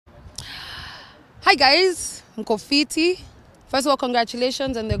Hi guys, mko fiti. First of all,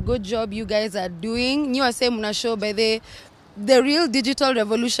 congratulations on the good job you guys are doing. New say muna show by the real digital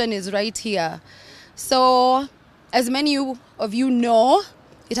revolution is right here. So, as many of you know,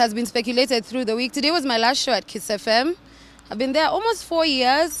 it has been speculated through the week. Today was my last show at Kiss FM. I've been there almost 4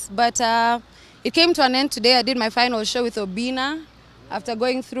 years, but it came to an end today. I did my final show with Obina after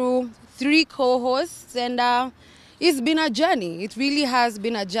going through 3 co-hosts, and it's been a journey. It really has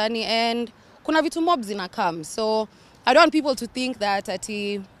been a journey, and kuna vitu mobs inakam. So I don't want people to think that it's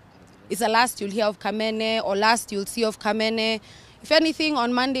the last you'll hear of Kamene or last you'll see of Kamene. If anything,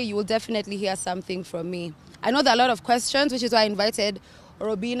 on Monday you will definitely hear something from me. I know there are a lot of questions, which is why I invited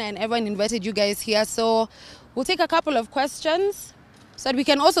Robina and everyone invited you guys here. So we'll take a couple of questions so that we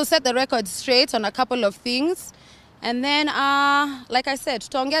can also set the record straight on a couple of things. And then, like I said,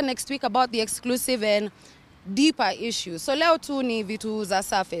 tutaongea next week about the exclusive and deeper issues. So leo tu ni vitu za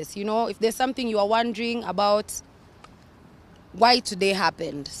surface, you know, if there's something you are wondering about why today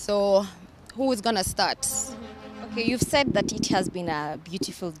happened. So who is going to start? Okay, you've said that it has been a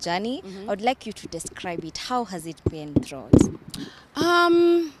beautiful journey. I would like you to describe it. How has it been throughout?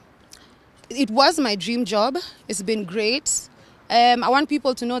 It was my dream job. It's been great. I want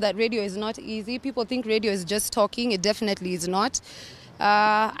people to know that radio is not easy. People think radio is just talking. It definitely is not.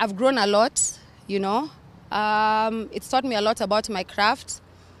 I've grown a lot, you know. It's taught me a lot about my craft,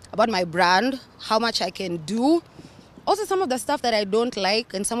 about my brand, how much I can do. Also some of the stuff that I don't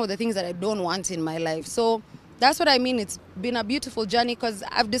like and some of the things that I don't want in my life. So that's what I mean. It's been a beautiful journey because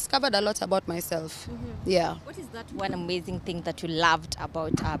I've discovered a lot about myself. Yeah. What is that one amazing thing that you loved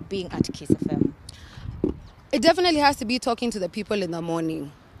about being at Kiss FM? It definitely has to be talking to the people in the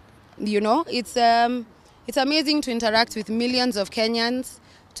morning. You know, it's amazing to interact with millions of Kenyans,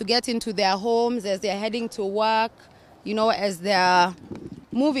 to get into their homes as they're heading to work, you know, as they're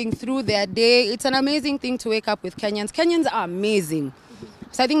moving through their day. It's an amazing thing to wake up with Kenyans. Kenyans are amazing.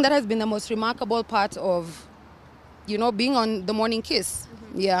 So I think that has been the most remarkable part of, you know, being on the Morning Kiss.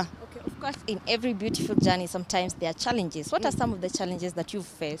 Yeah. Okay, of course, in every beautiful journey, sometimes there are challenges. What are some of the challenges that you've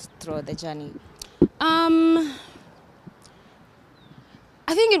faced throughout the journey? I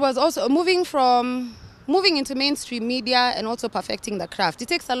think it was also moving into mainstream media and also perfecting the craft. It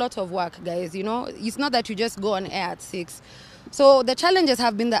takes a lot of work, guys, you know. It's not that you just go on air at 6. So the challenges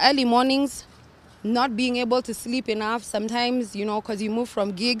have been the early mornings, not being able to sleep enough sometimes, you know, because you move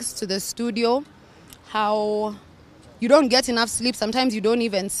from gigs to the studio, how you don't get enough sleep. Sometimes you don't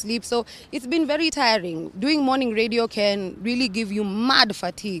even sleep. So it's been very tiring. Doing morning radio can really give you mad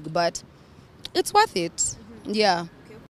fatigue, but it's worth it. Yeah.